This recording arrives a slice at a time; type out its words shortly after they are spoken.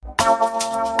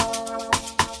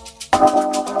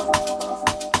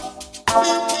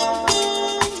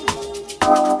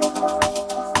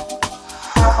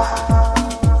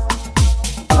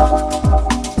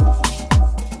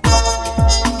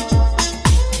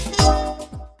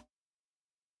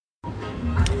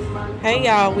Hey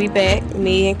y'all, we back,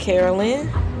 me and Carolyn.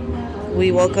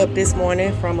 We woke up this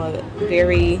morning from a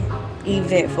very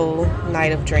eventful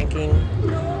night of drinking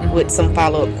with some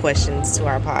follow-up questions to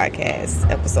our podcast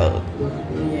episode.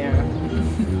 Yeah,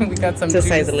 we got some to juice.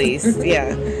 say the least.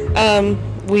 Yeah.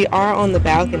 We are on the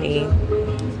balcony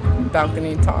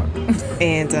Talk.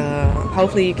 and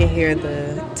hopefully you can hear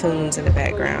the tunes in the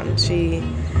background.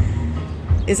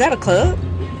 Is that a club?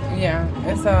 Yeah,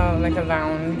 it's like a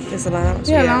lounge. It's a lounge?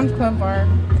 Yeah, lounge club bar.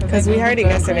 Because we heard it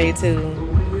yesterday too.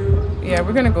 Yeah,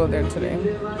 we're gonna go there today.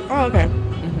 Oh, okay.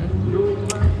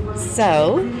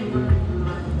 So,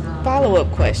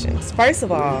 follow-up questions. First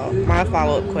of all, my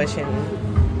follow-up question,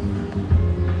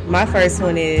 my first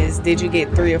one is, did you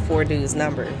get 3 or 4 dudes'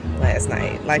 number last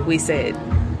night, like we said?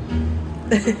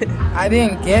 I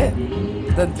didn't get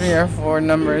the 3 or 4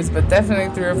 numbers, but definitely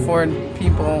 3 or 4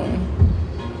 people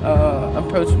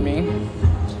approached me.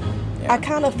 Yeah. I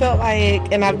kind of felt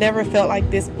like, and I've never felt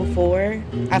like this before,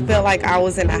 I felt like I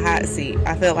was in a hot seat.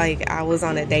 I felt like I was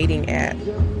on a dating app.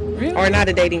 Really? Or not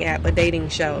a dating app, a dating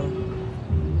show.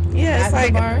 Yeah, it's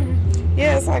like, bar?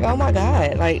 Yeah, it's like, oh my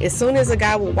God. Like, as soon as a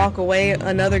guy would walk away,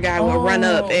 another guy would run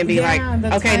up and be like,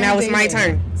 okay, now it's my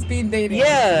turn. Speed dating.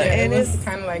 Yeah, and it's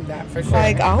kind of like that for sure.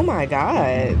 Like, oh my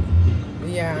God.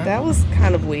 Yeah. That was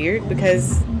kind of weird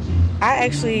because I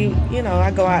actually,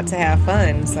 I go out to have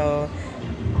fun. So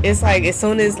it's like, as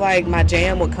soon as like my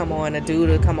jam would come on, a dude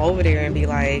would come over there and be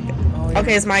like,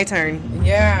 okay, it's my turn.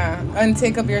 Yeah, and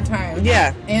take up your time.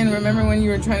 Yeah. And remember when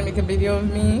you were trying to make a video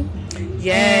of me?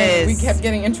 Yes. And we kept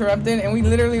getting interrupted, and we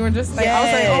literally were just like, I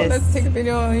was like, oh, let's take a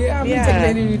video. Yeah, I'm going to take a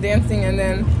video of you dancing. And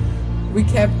then we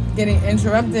kept getting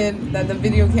interrupted, that the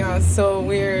video came out so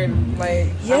weird. Like,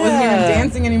 I wasn't even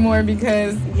dancing anymore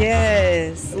because...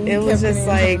 Yes. It was just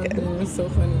like... It was so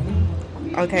funny.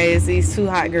 Okay, it's these 2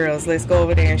 hot girls. Let's go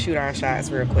over there and shoot our shots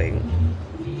real quick.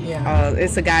 Yeah.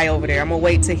 It's a guy over there. I'm going to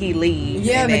wait till he leaves.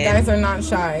 Yeah, the guys are not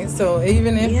shy. So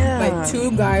even if like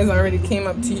 2 guys already came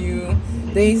up to you,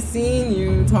 they seen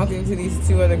you talking to these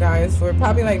 2 other guys for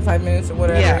probably like 5 minutes or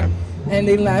whatever. Yeah. And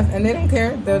they left, and they don't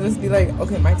care. They'll just be like,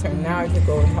 okay, my turn. Now I can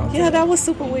go and talk to them. Yeah, that was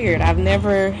super weird. I've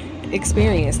never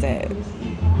experienced that.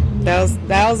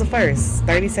 That was the first.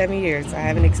 37 years. I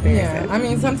haven't experienced that. I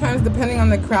mean, sometimes depending on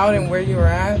the crowd and where you're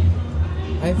at,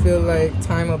 I feel like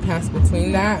time will pass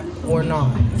between that or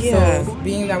not. Yeah. So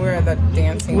being that we're at the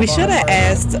dancing we bar should have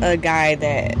asked a guy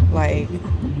that, like,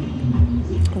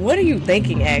 what are you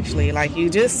thinking actually? Like, you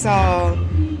just saw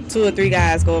 2 or 3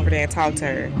 guys go over there and talk to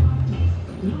her.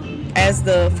 As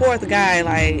the 4th guy,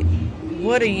 like,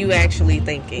 what are you actually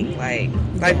thinking? Like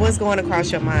what's going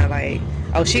across your mind? Like,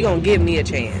 oh, she gonna give me a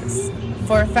chance.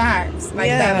 For facts. Like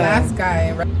that last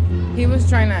guy, right? He was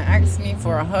trying to ask me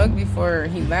for a hug before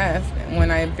he left. When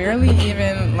I barely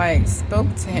even, like, spoke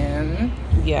to him,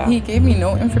 he gave me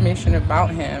no information about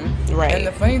him. Right. And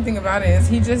the funny thing about it is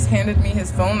he just handed me his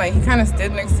phone. Like, he kind of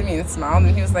stood next to me and smiled.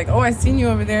 And he was like, oh, I seen you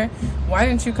over there. Why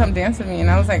didn't you come dance with me? And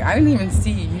I was like, I didn't even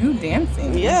see you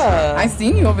dancing. Yeah. I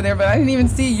seen you over there, but I didn't even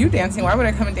see you dancing. Why would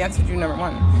I come and dance with you, number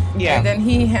one? Yeah. And then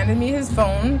he handed me his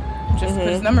phone, just put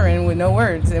his number in with no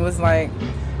words. It was like...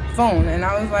 phone, and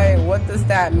I was like, what does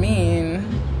that mean?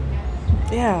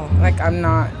 Yeah. Like, I'm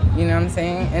not, you know what I'm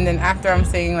saying? And then after I'm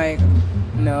saying, like,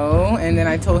 no, and then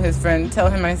I told his friend, tell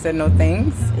him I said no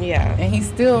thanks. Yeah. And he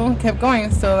still kept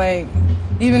going. So, like,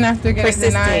 even after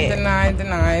getting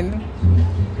denied,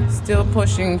 still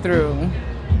pushing through.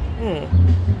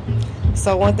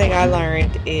 So one thing I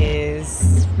learned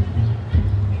is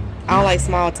I don't like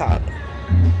small talk.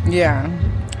 Yeah.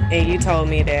 And you told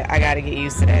me that I got to get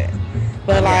used to that.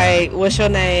 But, like, what's your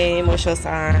name? What's your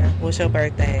sign? What's your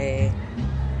birthday?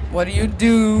 What do you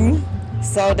do?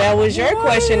 So that was your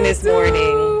question this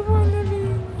morning.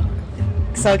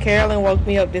 So Carolyn woke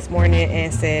me up this morning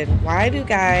and said, why do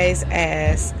guys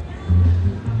ask,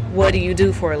 what do you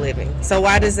do for a living? So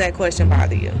why does that question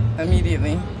bother you?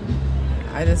 Immediately.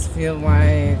 I just feel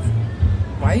like,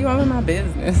 why are you all in my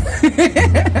business?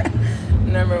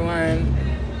 Number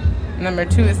 1. Number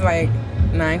 2 is like,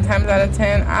 9 times out of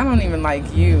 10, I don't even like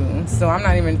you. So I'm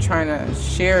not even trying to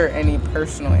share any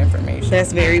personal information.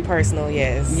 That's very personal,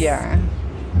 yes. Yeah.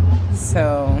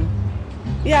 So.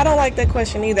 Yeah, I don't like that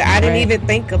question either. I didn't even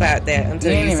think about that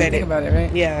until you said it. Think about it,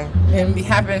 right? Yeah. And it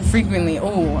happened frequently.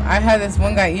 Oh, I had this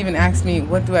one guy even ask me,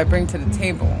 what do I bring to the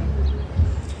table?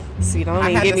 See, don't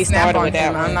even get me started with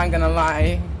that one. I'm not going to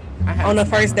lie. On the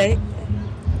first date?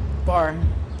 Bar.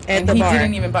 At the bar. He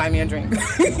didn't even buy me a drink.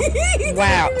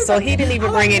 Wow. So he didn't even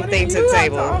bring anything to the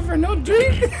table. I offer no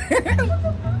drink.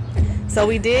 So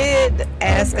we did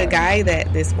ask a guy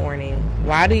that this morning.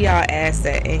 Why do y'all ask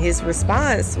that? And his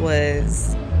response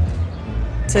was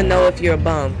to know if you're a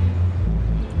bum.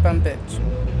 Bum bitch.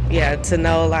 Yeah, to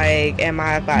know, like, am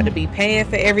I about to be paying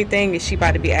for everything? Is she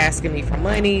about to be asking me for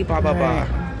money? Blah, blah, blah.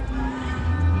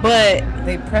 But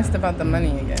they pressed about the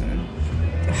money again.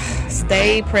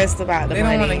 Stay pressed about the money.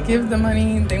 They don't want to give the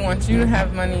money. They want you to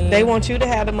have money. They want you to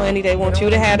have the money. They want you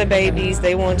to have the babies.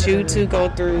 They want you to go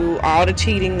through all the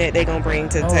cheating that they're going to bring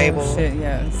to the table. Oh, shit,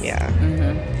 yes. Yeah.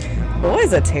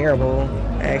 Boys are terrible,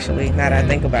 actually, now that I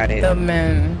think about it. The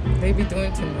men, they be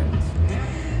doing too much.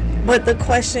 But the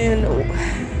question...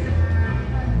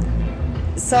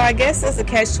 So I guess it's a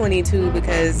catch-22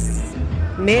 because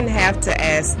men have to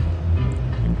ask...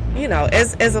 You know,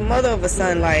 as a mother of a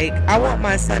son, like, I want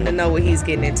my son to know what he's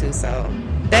getting into. So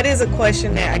that is a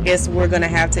question that I guess we're going to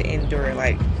have to endure.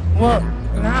 Like, well,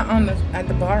 not at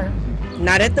the bar.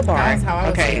 Not at the bar. That's how I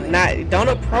was feeling. Don't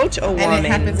approach a woman and it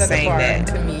happens saying at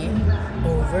the bar that. to me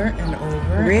over and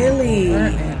over. Really? Over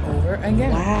and over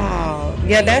again. Wow.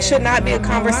 Yeah, that should not be a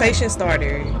conversation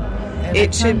starter.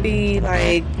 It should be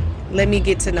like, let me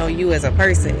get to know you as a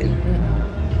person.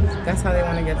 That's how they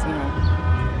want to get to know.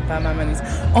 My money's.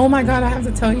 Oh my God, I have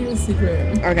to tell you a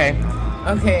secret. Okay,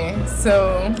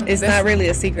 so it's not really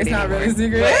a secret. It's not really a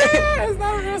secret. It's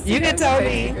not a real secret. You can tell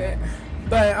me. Secret.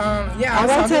 But yeah, I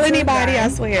won't tell anybody. I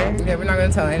swear. Yeah, we're not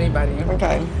gonna tell anybody.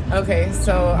 Okay.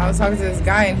 So I was talking to this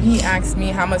guy, and he asked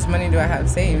me how much money do I have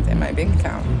saved in my bank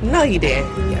account. No, he did.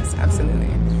 Yes, absolutely.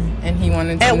 And he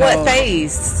wanted to know. At what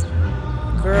phase?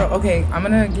 Girl, okay, I'm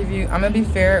gonna be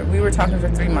fair. We were talking for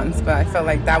 3 months, but I felt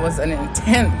like that was an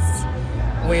intense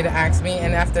way to ask me.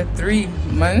 And after 3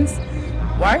 months,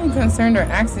 why are you concerned or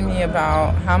asking me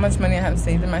about how much money I have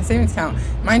saved in my savings account?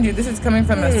 Mind you, this is coming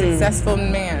from a successful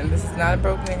man. This is not a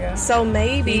broke nigga. So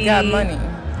maybe he got money.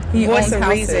 He owns houses.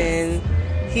 Reason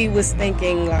he was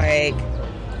thinking like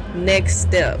next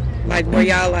step. Like were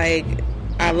y'all like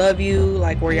I love you?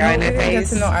 Like were y'all in that phase? We didn't get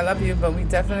to know I love you, but we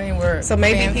definitely were. So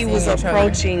maybe he was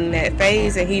approaching that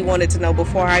phase, and he wanted to know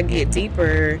before I get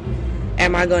deeper,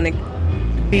 am I going to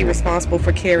be responsible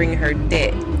for carrying her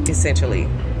debt, essentially?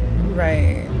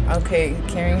 Right. Okay.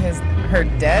 Carrying her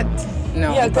debt?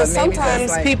 No. Yeah, because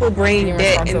sometimes people bring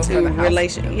debt into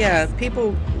relation. Yeah,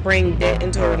 people bring debt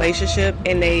into a relationship,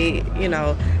 and they, you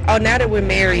know, oh, now that we're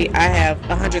married, I have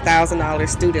 $100,000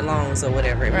 student loans or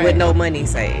whatever with no money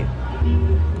saved.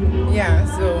 Yeah.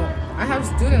 So I have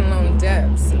student loan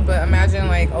debts, but imagine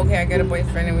like, okay, I get a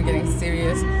boyfriend and we're getting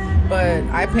serious. But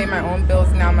I pay my own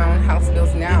bills now, my own house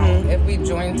bills now. If we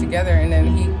join together and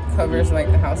then he covers like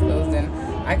the house bills, then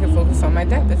I could focus on my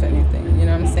debt, if anything. You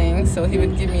know what I'm saying? So he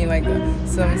would give me like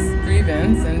some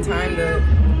grievance and time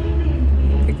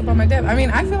to pick up on my debt. I mean,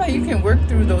 I feel like you can work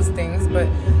through those things, but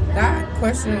that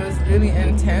question was really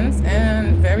intense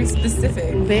and very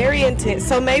specific. Very intense.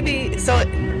 So let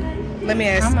me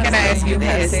ask. Can I ask you this?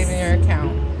 How much you have saved in your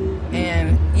account?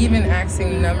 And even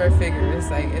asking number figures,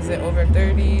 like, is it over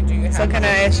 30? Do you have? So can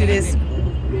I ask you this?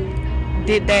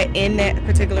 Did that end that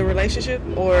particular relationship,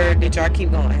 or did y'all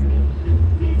keep going?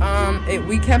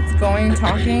 We kept going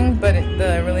talking, but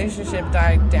the relationship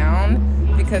died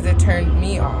down because it turned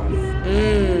me off,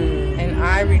 and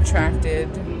I retracted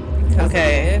because of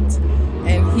it.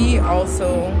 And he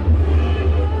also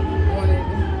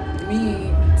wanted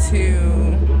me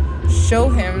to show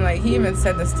him, like he even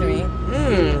said this to me,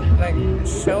 like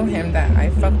show him that I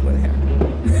fuck with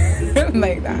him,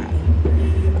 like that.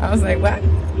 I was like, what?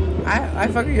 I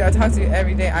fuck with you. I talk to you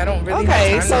every day. I don't really.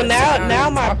 Okay, so now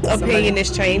my opinion is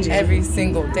changing every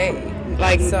single day.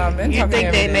 Like, so I've been you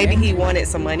think that maybe he wanted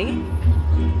some money?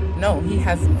 No, he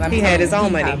has. He had his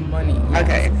own money. Yes.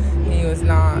 Okay. He was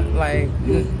not like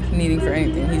needing for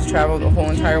anything. He's traveled the whole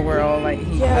entire world. Like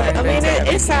he. Yeah, I mean,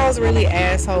 it sounds really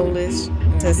asshole-ish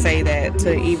to say that,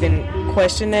 to even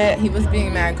question that. He was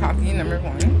being mad cocky, number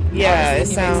one. Yeah,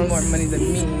 obviously, he makes more money than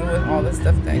me with all the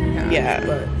stuff that he has. Yeah,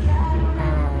 but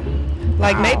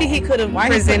like maybe he could have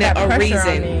presented a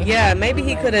reason. Yeah, maybe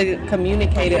he could have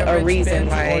communicated a reason.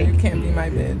 Like, you can't be my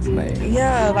bitch. Like,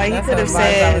 yeah, like he could have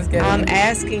said, I'm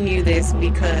asking you this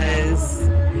because,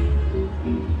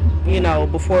 you know,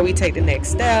 before we take the next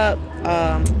step,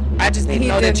 I just need to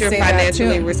know that you're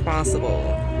financially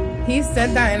responsible. He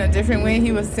said that in a different way.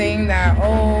 He was saying that,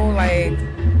 like,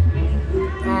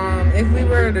 if we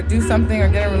were to do something or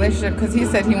get a relationship, because he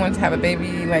said he wanted to have a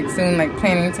baby, like, soon, like,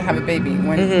 planning to have a baby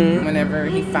whenever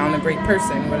he found a great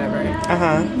person, whatever.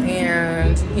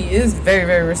 And he is very,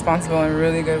 very responsible and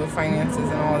really good with finances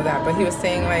and all of that. But he was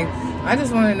saying, like, I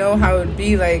just want to know how it would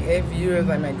be like if you were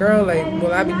like my girl. Like,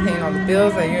 will I be paying all the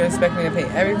bills? Like, you expect me to pay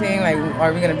everything? Like,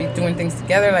 are we gonna be doing things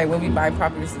together? Like, will we buy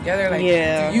properties together? Like,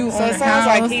 yeah. do you So own it a sounds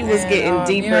house? like he was getting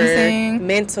deeper, you know what I'm saying?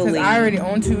 Mentally. Because I already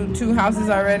own two houses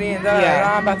already, and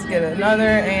I'm about to get another.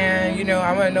 And you know,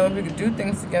 I want to know if we could do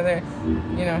things together.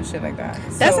 You know, shit like that.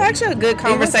 That's So, actually a good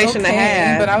conversation to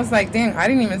have. But I was like, dang, I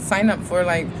didn't even sign up for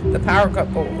like the power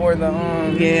couple or the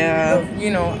you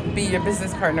know, be your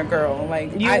business partner girl.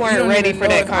 Like, you weren't ready for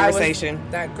that conversation.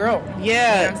 That girl. Yeah. You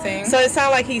know what I'm saying? So it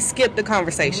sounded like he skipped the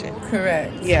conversation.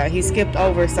 Correct. Yeah, he skipped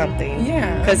over something.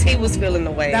 Yeah. Because he was feeling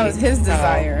the way. That was his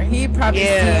desire. He probably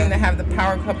seen to have the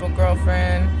power couple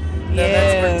girlfriend.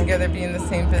 Let's work together, be in the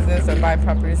same business, or buy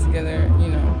properties together, you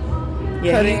know.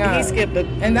 Yeah, he skipped a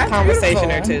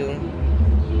conversation or two.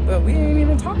 But we didn't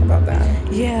even talk about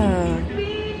that. Yeah.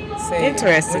 Say,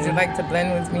 interesting. Would you like to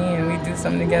blend with me and we do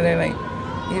something together? Like,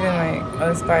 even like,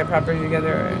 let's buy a property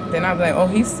together. Then I'd be like, oh,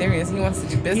 he's serious. He wants to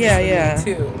do business with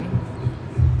me too.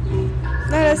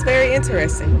 No, that's very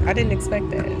interesting. I didn't expect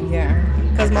that. Yeah.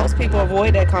 Because most people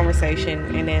avoid that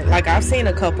conversation. And then, like, I've seen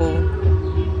a couple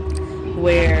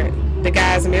where the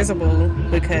guy's miserable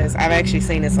because I've actually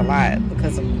seen this a lot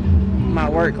because of my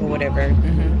work or whatever.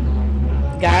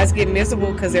 Mm-hmm. Guys get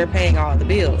miserable because they're paying all the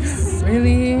bills.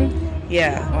 Really?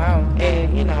 Yeah. Wow.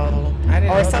 And you know,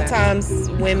 or sometimes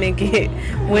women get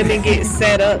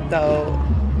set up though.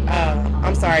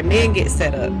 Men get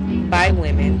set up by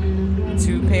women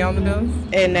to pay all the bills.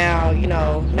 And now, you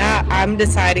know, I'm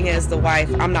deciding as the wife,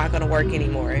 I'm not going to work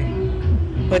anymore.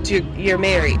 But you're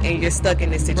married and you're stuck in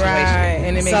this situation. Right,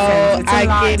 and it makes sense. It's a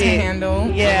lot to handle.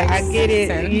 Yeah, I get it.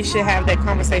 Sense. You should have that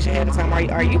conversation ahead of time.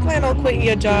 Are you planning on quitting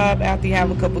your job after you have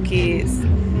a couple kids?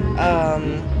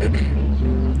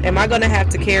 Am I going to have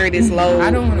to carry this load?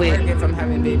 I don't want to work if I'm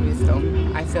having babies, though.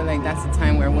 I feel like that's a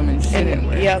time where women shouldn't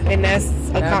work. Yep, and that's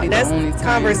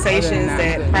conversations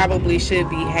that probably should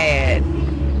be had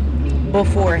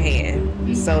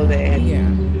beforehand, so that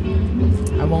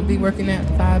I won't be working at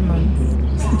 5 months.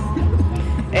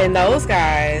 And those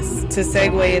guys, to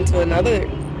segue into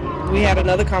we had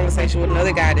another conversation with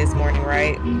another guy this morning,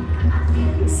 right?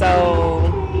 So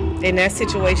in that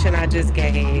situation I just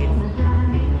gave,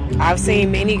 I've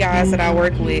seen many guys that I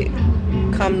work with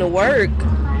come to work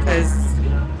because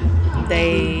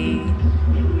they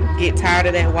get tired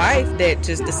of that wife that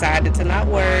just decided to not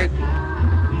work,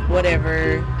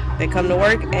 whatever. They come to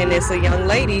work and it's a young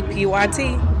lady,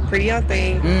 PYT, pretty young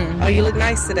thing. Oh, you look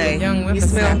nice today.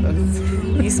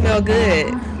 You smell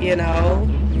good, you know.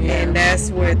 Yeah. And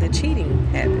that's where the cheating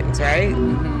happens, right?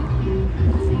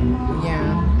 Mm-hmm.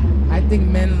 Yeah. I think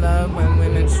men love when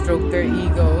women stroke their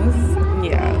egos.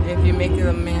 Yeah. If you make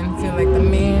a man feel like the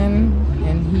man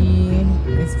and he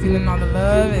is feeling all the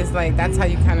love, it's like that's how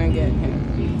you kind of get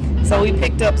him. So we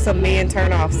picked up some men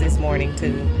turnoffs this morning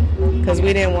too, because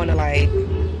we didn't want to like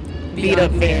beat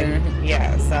up men.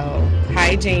 Yeah. So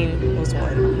hygiene was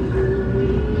one.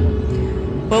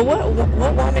 But what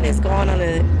woman is going on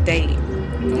a date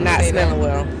not smelling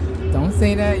well? Don't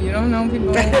say that. You don't know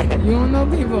people. You don't know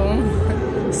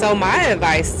people. So my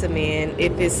advice to men,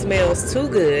 if it smells too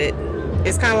good,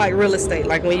 it's kind of like real estate.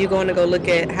 Like when you're going to go look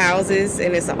at houses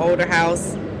and it's an older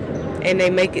house and they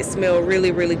make it smell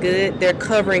really, really good, they're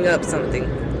covering up something.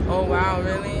 Oh, wow,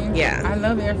 really? Yeah. I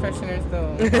love air fresheners,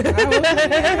 though. I will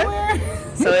everywhere.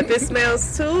 So if it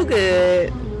smells too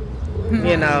good,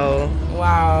 you know.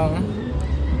 Wow.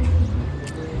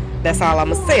 That's all I'm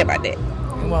going to say about that.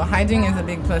 Well, hygiene is a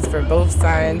big plus for both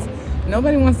sides.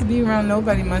 Nobody wants to be around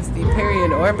nobody musty,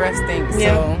 period, or breath stink.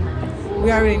 So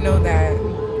we already know that.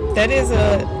 That is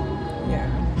a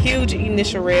huge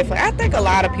initial red flag. I think a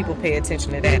lot of people pay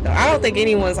attention to that, though. I don't think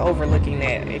anyone's overlooking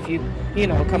that. If you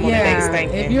come on a date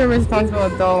stinking. If you're a responsible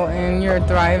adult and you're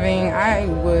thriving, I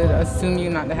would assume you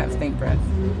not to have stink breath.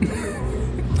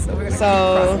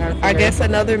 So I guess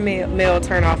another male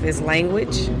turnoff is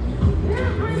language.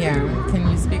 Yeah, can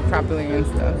you speak properly and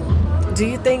stuff? Do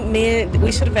you think men,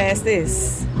 we should have asked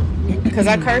this, because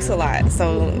I curse a lot,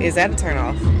 so is that a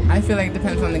turnoff? I feel like it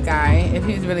depends on the guy. If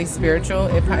he's really spiritual,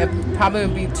 it probably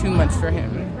would be too much for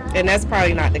him. And that's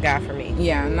probably not the guy for me.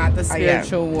 Yeah, not the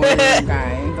spiritual warrior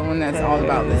guy, the one that's all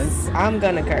about this. I'm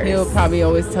gonna curse. He'll probably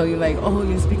always tell you like, oh,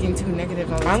 you're speaking too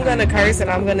negative all the time. I'm gonna curse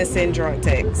and I'm gonna send drunk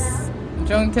texts.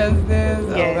 Drunk text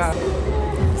this? Yes.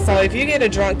 Oh, God. So if you get a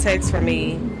drunk text from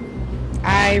me,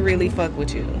 I really fuck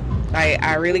with you. Like,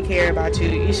 I really care about you.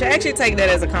 You should actually take that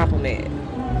as a compliment.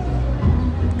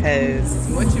 Because...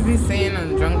 What you be saying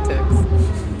on drunk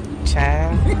text?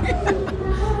 Child.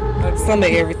 Some of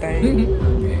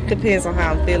everything. Depends on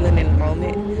how I'm feeling in the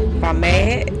moment. If I'm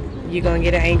mad, you're going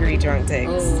to get an angry drunk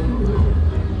text.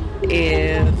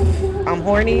 If I'm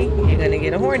horny, you're gonna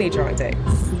get a horny drunk text.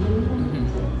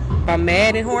 If I'm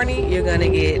mad and horny, you're gonna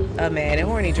get a mad and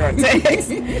horny drunk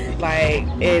text. Like,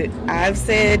 I've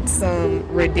said some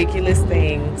ridiculous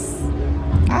things.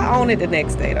 I own it the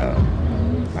next day though.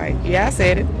 Like, yeah, I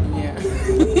said it.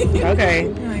 Yeah. Okay.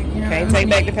 Like, yeah, Can't take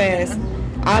back the past.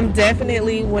 I'm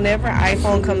definitely, whenever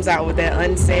iPhone comes out with that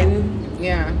unsend.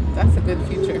 Yeah, that's a good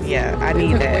feature. Yeah, I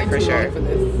need that for sure. For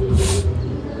this.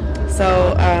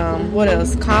 So, what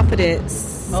else?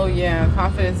 Confidence. Oh yeah,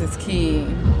 confidence is key.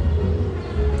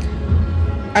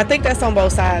 I think that's on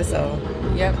both sides though.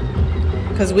 Yep.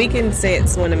 Because we can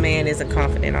sense when a man isn't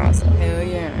confident also. Hell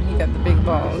yeah, he got the big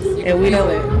balls. You And we can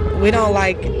feel we don't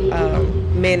like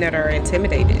men that are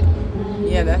intimidated.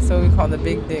 it. Yeah, that's what we call the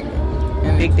big dick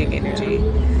energy. Big dick energy.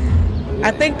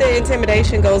 I think the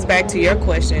intimidation goes back to your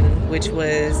question, which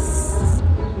was,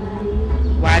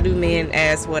 why do men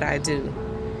ask what I do?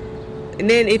 And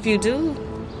then if you do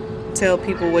tell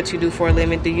people what you do for a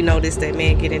living, do you notice that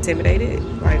men get intimidated?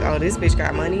 Like, oh, this bitch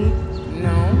got money?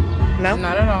 No. No?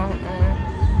 Not at all.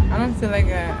 I don't feel like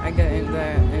I get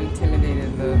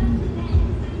intimidated though.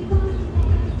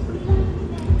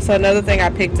 So another thing I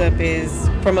picked up is,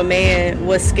 from a man,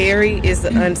 what's scary is the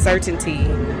uncertainty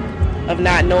of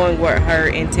not knowing what her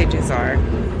intentions are.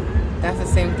 That's the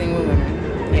same thing with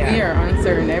women. Yeah. We are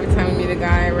uncertain. Every time we meet a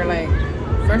guy, we're like,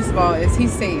 first of all, is he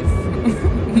safe?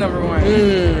 Number one.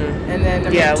 And then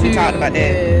number two, we talked about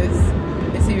that.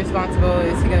 Is he responsible?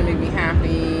 Is he going to make me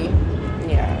happy?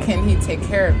 Yeah. Can he take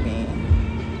care of me?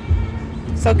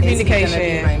 So communication. Is he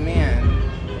going to be my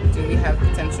man? Do we have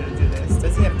potential to do this?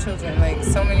 Does he have children? Like,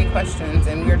 so many questions,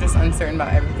 and we're just uncertain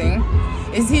about everything.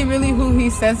 Is he really who he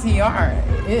says he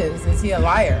is? Is he a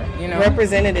liar? You know?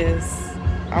 Representatives.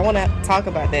 I want to talk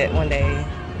about that one day.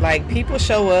 Like, people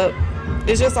show up.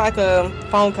 It's just like a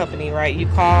phone company, right? You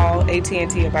call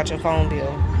AT&T about your phone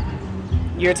bill.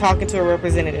 You're talking to a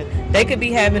representative. They could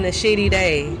be having a shitty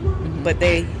day, but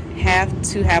they have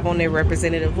to have on their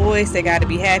representative voice. They got to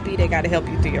be happy. They got to help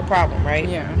you through your problem, right?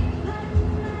 Yeah.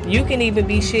 You can even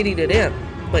be shitty to them,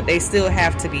 but they still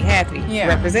have to be happy. Yeah.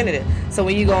 Representative. So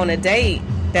when you go on a date,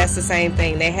 that's the same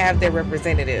thing. They have their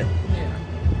representative. Yeah.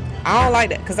 I don't like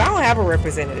that because I don't have a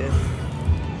representative.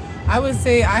 I would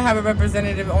say I have a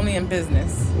representative only in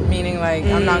business, meaning like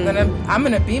I'm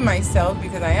gonna be myself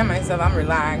because I am myself. I'm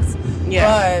relaxed,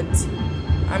 but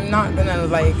I'm not gonna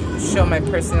like show my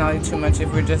personality too much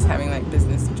if we're just having like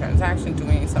business transaction,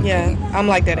 doing something. Yeah, I'm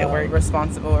like that at work.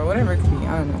 Responsible or whatever it could be.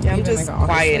 I don't know. Yeah, I'm just like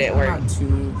quiet at work. I'm not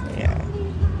too. Yeah.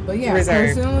 But yeah,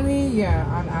 reserved. Personally, yeah,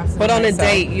 I'm absolutely. But on myself.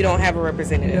 A date, you don't have a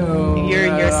representative. No, you're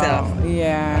yourself.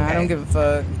 Yeah, okay. I don't give a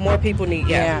fuck. More people need.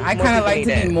 Yeah, I kind of like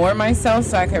to be more myself,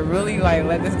 so I can really like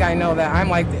let this guy know that I'm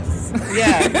like this.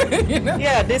 Yeah, you know?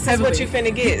 Yeah. This is what you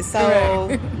finna get.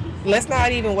 So let's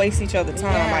not even waste each other's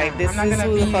time. Yeah, like this is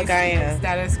who the fuck I am.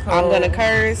 Status quo. I'm gonna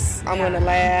curse. I'm gonna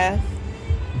laugh.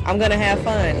 I'm gonna have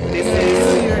fun. This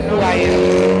is who I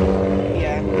am.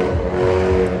 Yeah.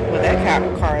 Well,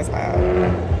 that car is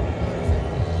loud.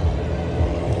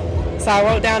 So I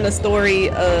wrote down the story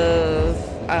of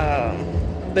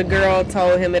the girl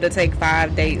told him it'll take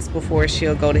 5 dates before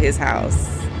she'll go to his house.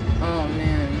 Oh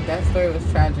man, that story was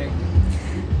tragic.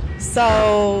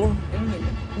 So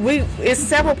it's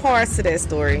several parts to that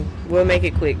story. We'll make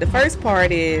it quick. The first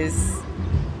part is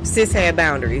sis had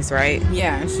boundaries, right?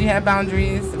 Yeah, she had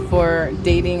boundaries for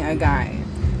dating a guy.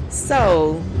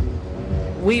 So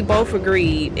we both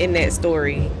agreed in that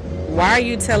story. Why are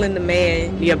you telling the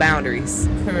man your boundaries?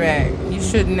 Correct. You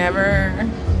should never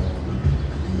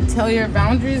tell your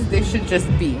boundaries. They should just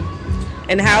be.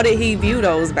 And how did he view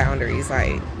those boundaries?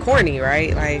 Like, corny,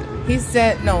 right? Like, he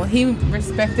said, no, he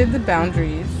respected the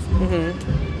boundaries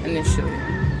initially.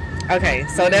 Okay,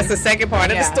 so that's the second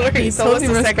part of the story. So what's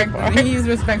the second part? He's a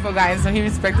respectful guy, so he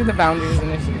respected the boundaries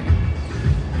initially.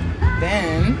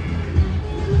 Then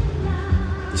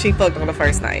she fucked on the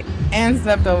first night. And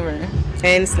slept over.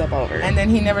 And then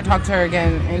he never talked to her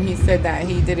again, and he said that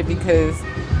he did it because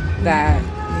that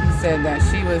he said that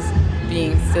she was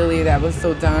being silly, that was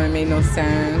so dumb, it made no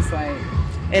sense. Like,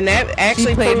 and that actually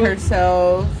she played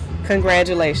herself.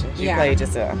 Congratulations, you played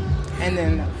yourself. And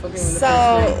then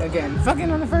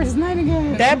fucking on the first night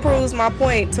again. That proves my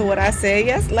point to what I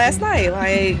said last night.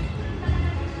 Like,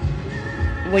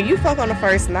 when you fuck on the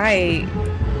first night,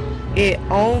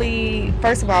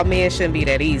 first of all, men shouldn't be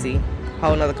that easy.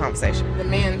 Whole nother conversation. The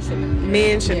man shouldn't be.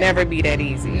 Men should never be that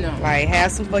easy. No. Like,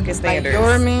 have some fucking standards. Like,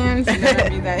 your man should never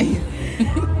be that easy.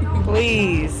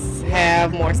 Please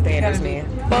have more standards, man.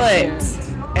 But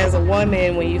as a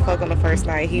woman, when you fuck on the first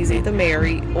night, he's either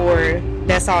married or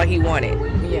that's all he wanted.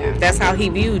 Yeah. That's how he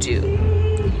viewed you.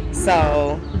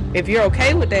 So if you're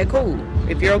okay with that, cool.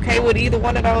 If you're okay with either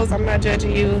one of those, I'm not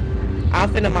judging you. I'm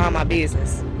finna mind my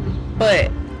business.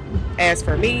 But as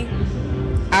for me,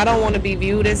 I don't want to be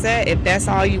viewed as that. If that's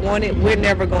all you wanted, we're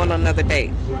never going on another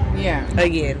date. Yeah.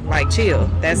 Again, like, chill.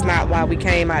 That's not why we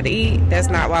came out to eat. That's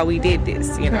not why we did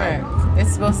this, you know. Correct.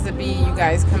 It's supposed to be you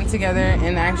guys come together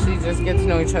and actually just get to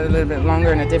know each other a little bit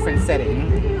longer in a different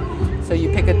setting. So you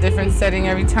pick a different setting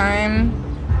every time.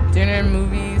 Dinner,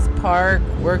 movies, park,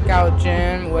 workout,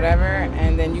 gym, whatever.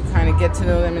 And then you kind of get to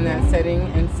know them in that setting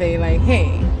and say, like,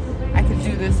 hey, I could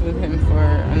do this with him for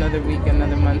another week,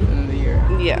 another month, another year.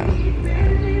 Yeah.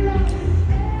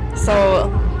 So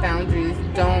boundaries.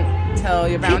 Don't tell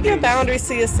your boundaries. Keep your boundaries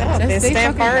to yourself Just and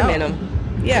stand firm in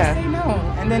them. Yeah. Just say no.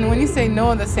 And then when you say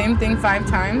no the same thing 5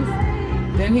 times,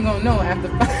 then he gonna know after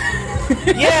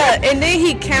 5. Yeah, and then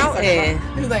he counting.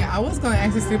 He's like, I was gonna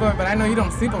actually sleep over, but I know you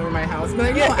don't sleep over my house. But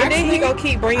like, yeah, no, and then he gonna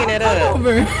keep bringing it up.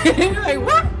 Over. You're like,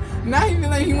 what? Now you feel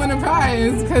like he won a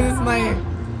prize because it's like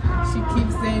she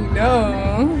keeps saying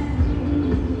no.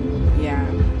 Yeah.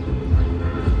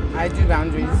 I do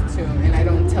boundaries too, and I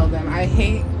don't tell them. I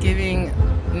hate giving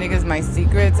niggas my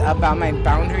secrets about my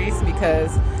boundaries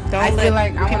because I feel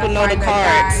like I want to find a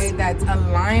guy that's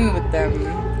aligned with them.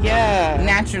 Yeah.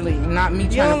 Naturally, not me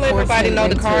trying to force him. You don't let everybody know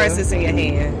the cards that's in your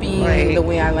hand. Being like, the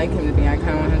way I like him to be. I kind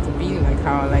of want him to be like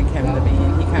how I like him to be,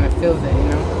 and he kind of feels it, you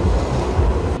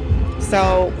know?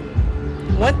 So,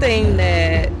 one thing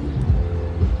that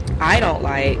I don't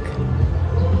like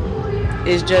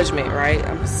is judgment, right?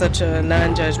 I'm such a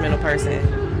non-judgmental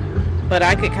person. But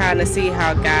I could kind of see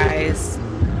how guys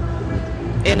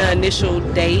in an initial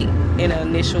date, in an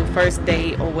initial first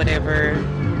date or whatever,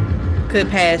 could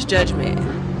pass judgment.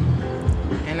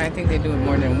 And I think they do it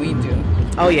more than we do.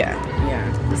 Oh, yeah.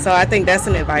 Yeah. So I think that's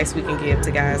an advice we can give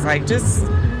to guys. Like, just,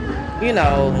 you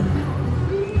know,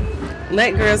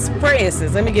 let girls, for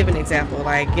instance, let me give an example.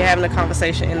 Like, you're having a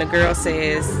conversation and the girl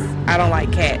says, I don't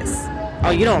like cats. Oh,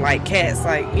 you don't like cats.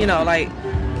 Like, you know, like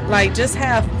just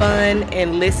have fun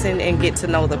and listen and get to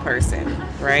know the person,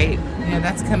 right? Yeah,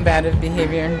 that's combative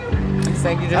behavior. It's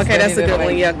like you just okay, that's a good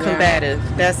one. Yeah, combative.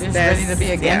 That's ready to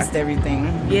be against everything.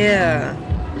 Yeah.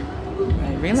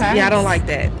 Like, relax. Yeah, I don't like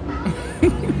that.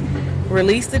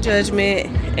 Release the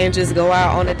judgment and just go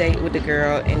out on a date with the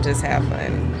girl and just have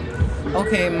fun.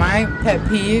 Okay, my pet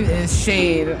peeve is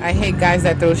shade. I hate guys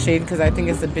that throw shade because I think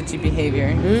it's a bitchy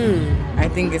behavior. I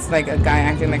think it's like a guy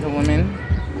acting like a woman.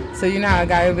 So you know how a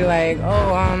guy would be like,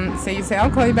 say you say, I'll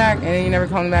call you back, and then you never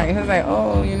call him back. And he's like,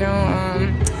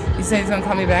 you said he's gonna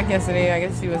call me back yesterday. I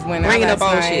guess he was went out last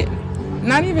night.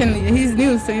 Not even, he's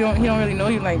new, so he don't really know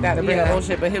you like that to bring up old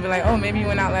shit. But he'll be like, oh, maybe you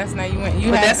went out last night.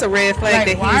 But that's a red flag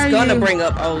that he's gonna bring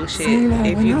up old shit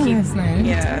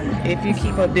if you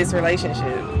keep up this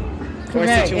relationship.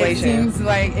 Correct. It seems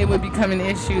like it would become an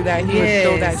issue that he would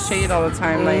throw that shade all the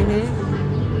time. Like,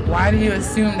 why do you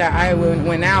assume that I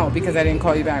went out because I didn't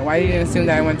call you back? Why do you assume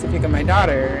that I went to pick up my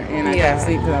daughter and I can't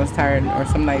sleep because I was tired or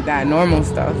something like that? Normal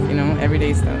stuff, you know,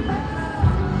 everyday stuff.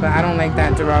 But I don't like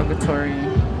that derogatory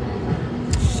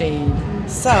shade.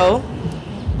 So,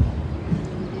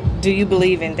 do you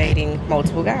believe in dating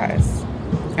multiple guys?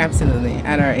 Absolutely.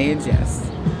 At our age, yes.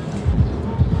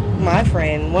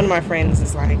 One of my friends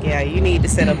is like, yeah, you need to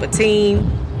set up a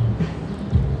team.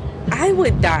 I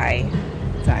would die.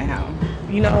 Die how?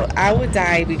 You know, I would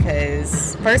die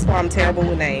because, first of all, I'm terrible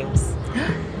with names.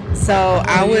 So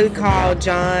I would call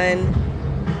John,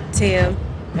 Tim.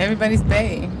 Everybody's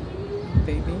baby.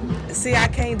 See, I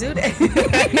can't do that.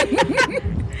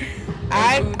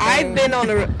 I've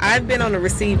been on the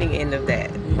receiving end of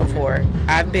that before.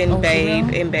 I've been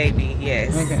babe and baby,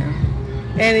 yes. Okay.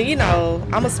 And you know,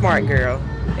 I'm a smart girl,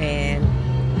 and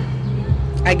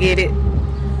I get it.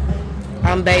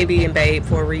 I'm baby and babe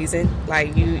for a reason.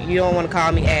 Like you don't want to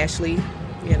call me Ashley,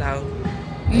 you know.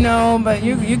 No, but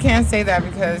you can't say that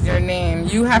because your name.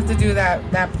 You have to do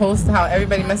that post how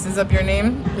everybody messes up your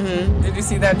name. Mm-hmm. Did you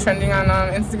see that trending on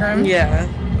Instagram? Yeah.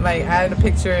 Like add a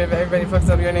picture if everybody fucks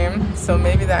up your name. So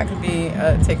maybe that could be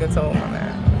take a toll on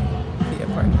that. Be a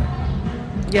part of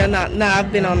that. Yeah, no,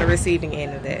 I've been on the receiving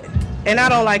end of that. And I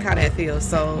don't like how that feels.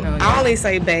 So I only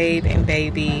say babe and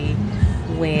baby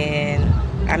when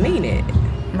I mean it.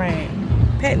 Right.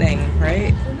 Pet name,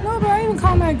 right? No, but I even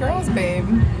call my girls babe.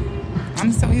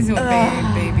 I'm so easy with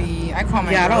baby. I call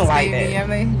my girls I don't like baby. that. I'm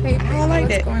like, hey, babe, I don't like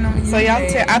what's that. going on with you? So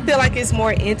I feel like it's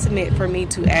more intimate for me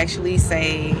to actually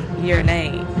say your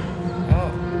name.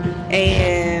 Oh.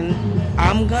 And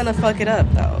I'm gonna fuck it up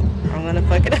though.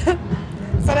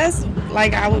 So that's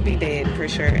like I would be dead for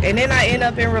sure. And then I end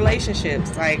up in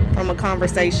relationships like from a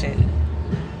conversation.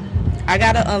 I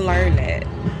gotta unlearn that.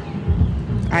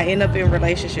 I end up in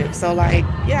relationships. So, like,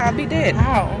 yeah, I'd be dead.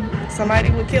 How? Somebody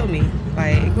would kill me.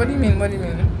 Like, What do you mean?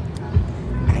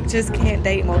 I just can't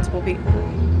date multiple people.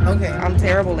 Okay. I'm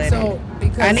terrible at it. So,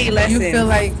 because I need lessons. you feel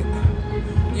like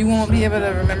you won't be able to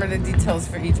remember the details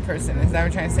for each person. Is that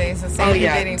what you're trying to say? So, say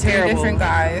you're dating two different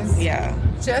guys. Yeah.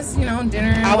 Just,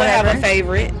 dinner. I would have a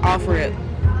favorite off rip.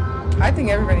 I think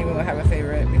everybody will have a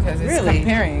favorite because it's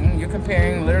comparing. You're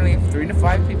comparing literally 3 to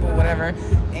 5 people, whatever,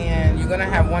 and you're gonna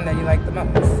have one that you like the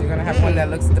most. You're gonna have one that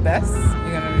looks the best. You're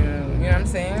gonna, you know what I'm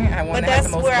saying? Have one But that has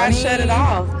the most that's where money. I shut it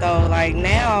off, though. Like,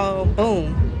 now,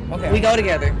 boom, we go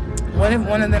together. What if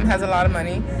one of them has a lot of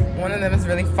money? One of them is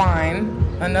really fine.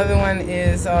 Another one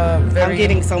is very... I'm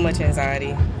getting so much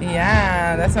anxiety.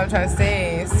 Yeah, that's what I'm trying to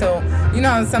say. So,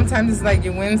 sometimes it's like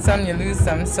you win some, you lose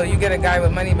some. So you get a guy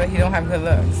with money, but he don't have good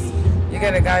looks. You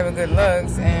get a guy with good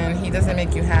looks, and he doesn't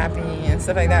make you happy and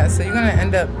stuff like that. So you're going to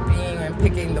end up being and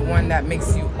picking the one that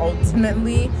makes you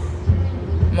ultimately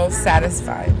most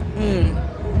satisfied.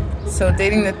 So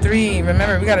dating the 3,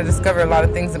 remember, we got to discover a lot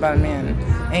of things about a man.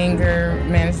 Anger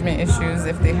management issues,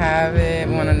 if they have it,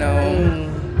 we want to know.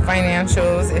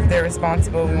 Financials, if they're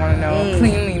responsible, we want to know.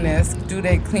 Cleanliness, do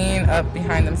they clean up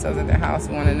behind themselves at their house,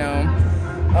 we want to know.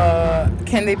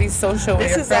 Can they be social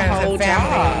with your friends and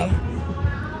family?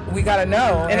 Job. We gotta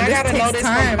know, and I this gotta takes know this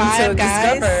time from 5 to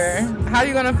guys. discover. How are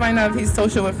you gonna find out if he's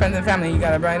social with friends and family? You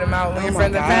gotta write him out with your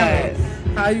friends and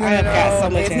family. How are you gonna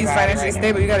know if he's financially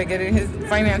stable? You gotta get in his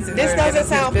finances. This doesn't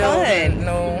sound fun.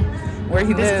 Know where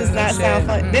he lives. This does not sound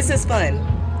fun. This is fun.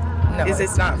 No,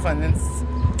 it's not fun. It's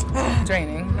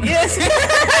draining. Yes.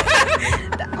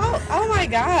 oh my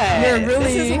God.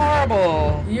 This is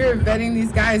horrible. You're vetting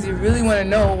these guys. You really want to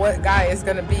know what guy is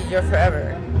gonna be your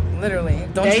forever. Literally.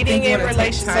 Dating in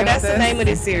relationships. So that's the name of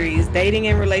this series. Dating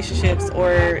in relationships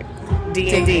or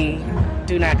DND.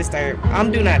 Do not disturb.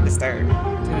 I'm do not disturb.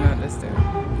 Do not disturb.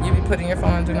 You be putting your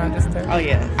phone on do not disturb? Oh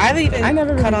yeah. I've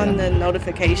even cut on the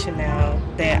notification now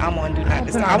that I'm on do not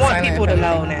disturb. I want people to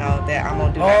know now that I'm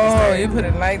on do not disturb. Oh, you put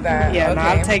it like that. Yeah, okay. No,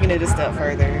 I'm taking it a step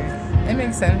further. It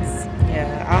makes sense.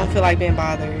 Yeah, I don't feel like being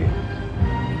bothered.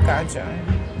 Gotcha.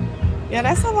 Yeah,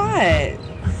 that's a lot.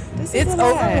 It's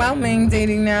overwhelming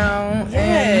dating now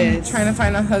and trying to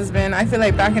find a husband. I feel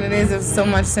like back in the days it was so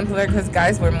much simpler because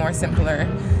guys were more simpler.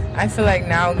 I feel like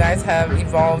now guys have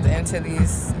evolved into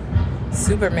these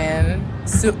supermen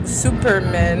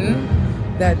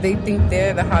that they think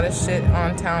they're the hottest shit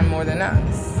on town more than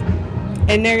us.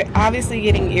 And they're obviously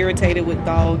getting irritated with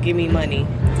the whole give me money.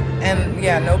 And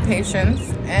no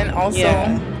patience. And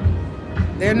also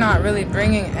they're not really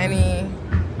bringing any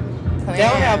plans. They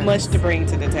don't have much to bring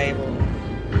to the table.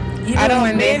 Even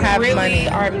when they have really money.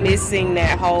 Are missing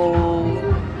that whole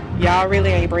y'all really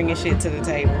ain't bringing shit to the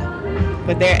table.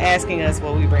 But they're asking us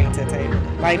what we bring to the table.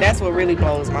 Like, that's what really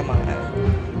blows my mind.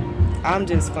 I'm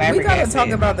just flabbergasted. We gotta talk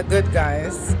about the good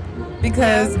guys.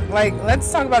 Because,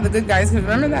 let's talk about the good guys. Because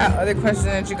remember that other question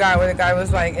that you got where the guy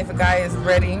was like, if a guy is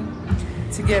ready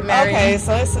to get married? Okay,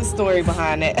 so it's a story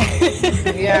behind it.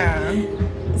 Yeah.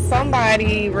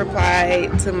 Somebody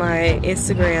replied to my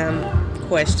Instagram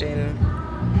question.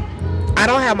 I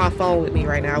don't have my phone with me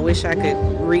right now. I wish I could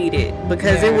read it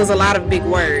because it was a lot of big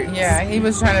words. Yeah, he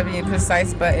was trying to be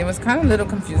precise, but it was kind of a little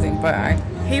confusing. But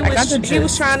he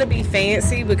was trying to be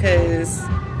fancy because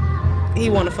he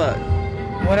want to fuck.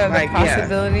 What are the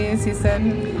possibilities? He said.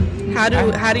 How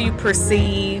do you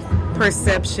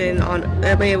perception on?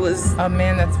 I mean, it was a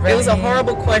man that's ready. It was a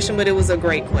horrible question, but it was a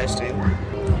great question.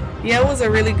 Yeah, it was a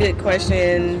really good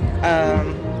question.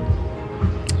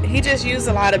 He just used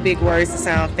a lot of big words to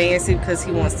sound fancy because he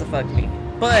wants to fuck me.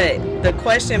 But the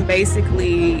question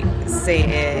basically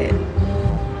said,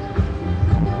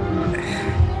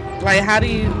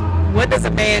 what does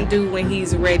a man do when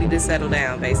he's ready to settle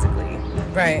down, basically?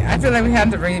 Right. I feel like we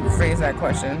have to rephrase that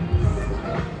question.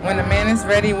 When a man is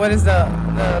ready, what is the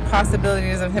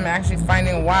possibilities of him actually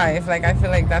finding a wife? Like, I feel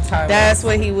like that's how That's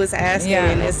what he was asking.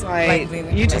 Yeah. And it's like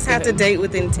you just have to date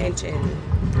with intention.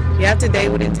 You have to date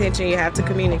with intention. You have to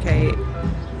communicate.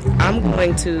 I'm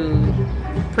going to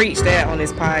preach that on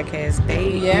this podcast.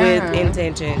 Date with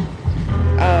intention.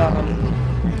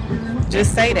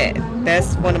 Just say that.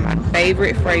 That's one of my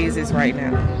favorite phrases right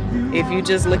now. If you're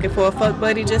just looking for a fuck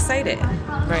buddy, just say that.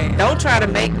 Right. Don't try to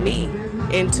make me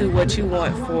into what you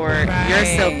want for your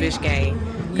selfish gain.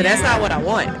 Because that's not what I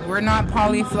want. We're not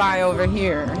polyfly over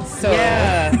here. So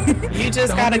you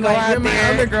just gotta go out you're there.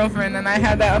 My other girlfriend, and I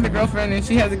had that other girlfriend, and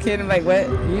she has a kid. I'm like, what?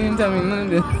 You didn't tell me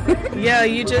none of this. Yeah,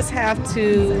 you just have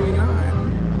to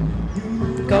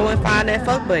go and find that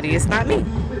fuck buddy. It's not me.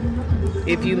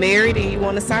 If you married and you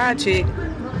want a side chick,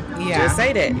 Yeah. Just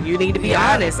say that. You need to be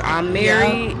honest. I'm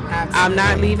married. I'm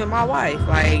not leaving my wife.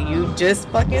 Like, you just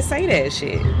fucking say that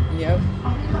shit. Yep.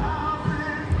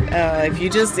 If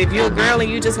you're a girl and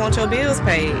you just want your bills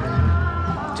paid,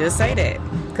 just say that.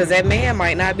 Because that man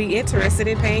might not be interested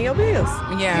in paying your bills.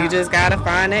 Yeah. You just got to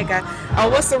find that guy. Oh,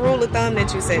 what's the rule of thumb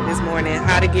that you said this morning?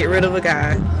 How to get rid of a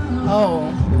guy?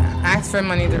 Oh, ask for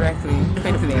money directly,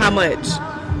 quickly. How much?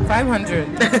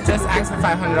 $500. Just ask for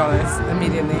 $500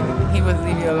 immediately. He would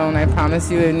leave you alone, I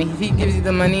promise you. And if he gives you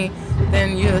the money,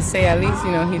 then you'll say at least,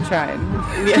 he tried.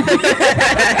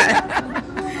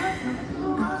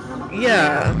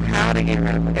 Yeah. How to get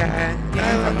rid of a guy?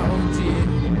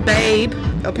 OG. Babe.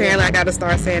 Apparently, I got to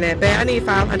start saying that. Babe, I need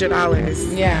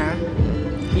 $500. Yeah.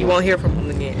 You won't hear from him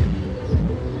again.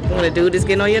 When a dude is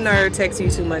getting on your nerve, texts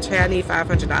you too much, hey, I need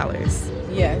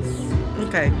 $500. Yes.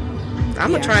 Okay.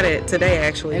 I'm going to try that today,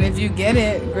 actually. And if you get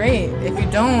it, great. If you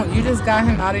don't, you just got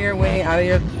him out of your way, out of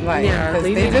your life. Yeah,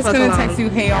 because they're just going to text you,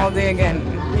 hey, all day again.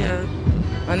 Yeah.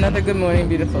 Another good morning,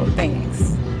 beautiful.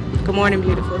 Thanks. Good morning,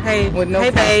 beautiful. Hey, hey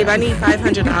babe, I need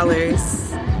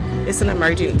 $500. It's an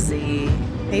emergency.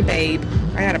 Hey, babe.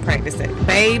 I got to practice it.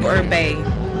 Babe or bae?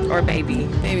 Or baby?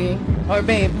 Baby. Or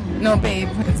babe. No, babe.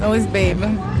 It's always babe.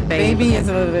 Baby is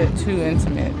a little bit too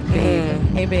intimate. Babe.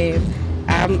 Hey, babe.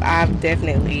 I'm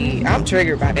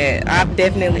triggered by that. I've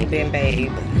definitely been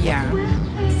babe. Yeah.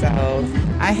 So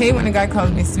I hate when a guy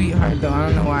calls me sweetheart, though. I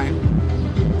don't know why.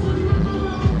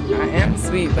 I am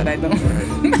sweet, but I don't.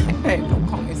 Don't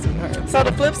call me sweetheart. So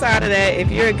the flip side of that, if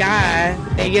you're a guy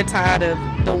and you're tired of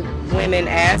the women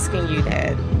asking you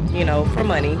that, for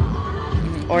money,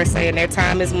 or saying their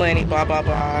time is money, blah blah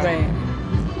blah. Right.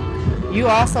 You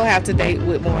also have to date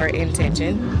with more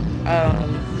intention.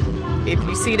 If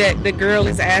you see that the girl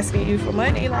is asking you for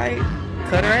money, like,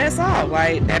 cut her ass off.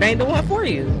 Like, that ain't the one for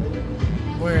you.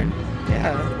 Word.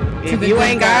 Yeah. If you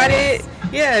ain't got it,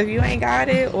 if you ain't got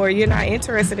it, or you're not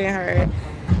interested in her,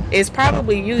 it's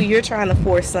probably you're trying to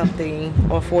force something,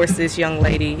 or force this young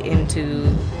lady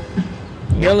into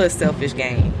your little selfish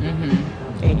game.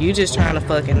 Mm-hmm. And you just trying to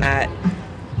fucking not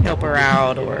help her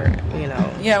out, or,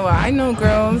 Yeah, well, I know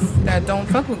girls that don't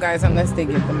fuck with guys unless they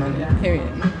get the money, period.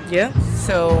 Yeah.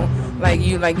 So, like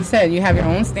you said, you have your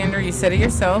own standard, you set it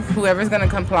yourself. Whoever's going to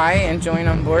comply and join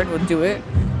on board will do it,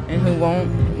 and who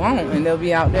won't. And they'll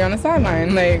be out there on the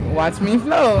sideline, like, watch me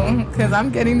flow, because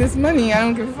I'm getting this money, I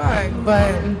don't give a fuck.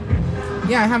 But,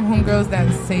 yeah, I have homegirls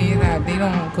that say that they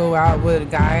don't go out with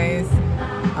guys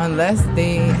unless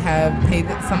they have paid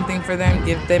something for them,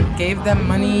 gave them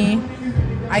money.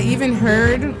 I even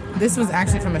heard, this was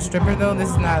actually from a stripper though, this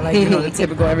is not like, the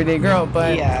typical everyday girl,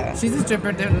 but she's a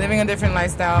stripper living a different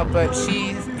lifestyle, but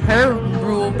her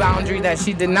rule boundary that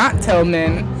she did not tell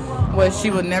men was she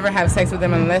would never have sex with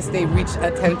them unless they reach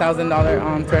a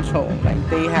 $10,000 threshold. Like,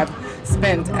 they have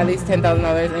spent at least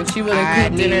 $10,000, and she would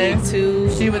include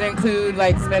dinners. She would include,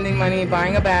 like, spending money,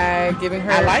 buying a bag, giving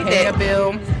her paying a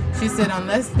bill. She said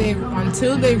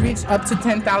until they reach up to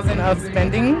 $10,000 of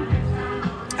spending,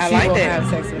 she will have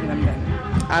sex with them then.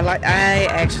 I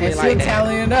actually like that. She'll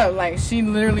tally it up. Like, she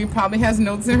literally probably has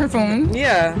notes in her phone.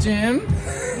 Yeah. Gym.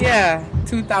 Yeah.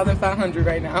 2,500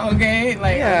 right now, okay?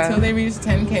 Like, until they reach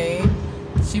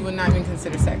 10K, she would not even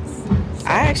consider sex. So,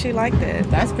 I actually like that.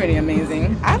 That's pretty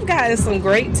amazing. I've gotten some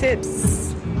great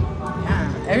tips.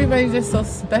 Yeah. Everybody's just so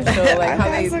special. Like, how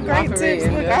they great tips.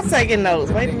 Look, I'm taking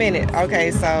notes. Wait a minute.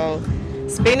 Okay, so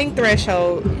spinning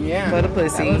threshold for the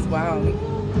pussy. That was wild.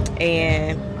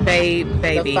 And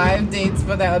baby. The 5 dates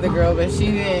for that other girl, but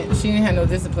she didn't have no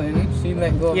discipline. She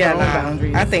let go of her own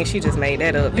boundaries. I think she just made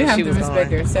that up. You have to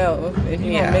respect yourself. If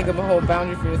you don't make up a whole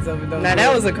boundary for yourself, don't. Now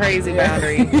that was a crazy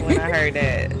boundary when I heard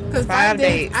that. Because 5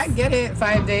 dates, I get it.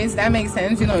 5 days, that makes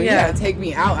sense. You gotta take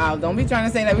me out. Don't be trying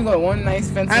to say that we go to one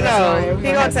nice fancy restaurant. I know.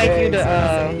 He gonna take you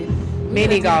to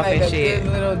mini golf and shit.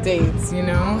 Good little dates,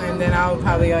 and then I'll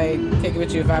probably kick it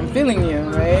with you if I'm feeling you,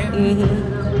 right?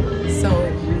 Mm-hmm.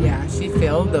 So. Yeah, she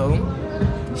failed though.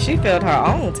 She failed her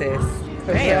own test.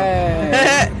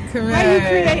 Correct. Correct. How you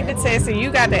create the test and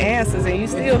you got the answers and you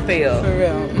still failed? For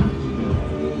real.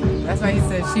 That's why he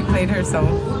said she played herself.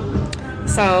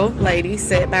 So, ladies,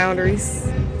 set boundaries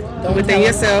within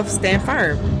yourself. Stand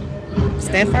firm.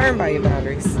 Stand firm by your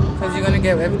boundaries. Because you're gonna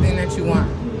get everything that you want.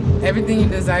 Everything you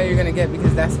desire, you're gonna get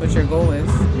because that's what your goal is.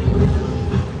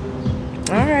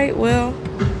 All right. Well.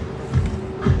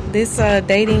 This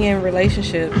dating and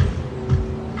relationship,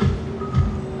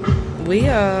 we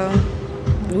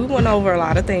went over a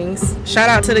lot of things. Shout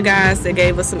out to the guys that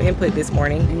gave us some input this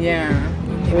morning. Yeah,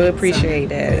 we appreciate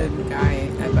that. Good guy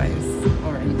advice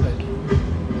or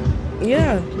input.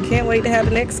 Yeah, can't wait to have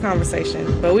the next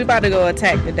conversation. But we about to go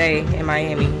attack the day in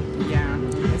Miami.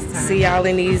 time. See y'all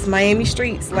in these Miami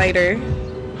streets later.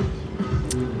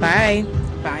 Bye.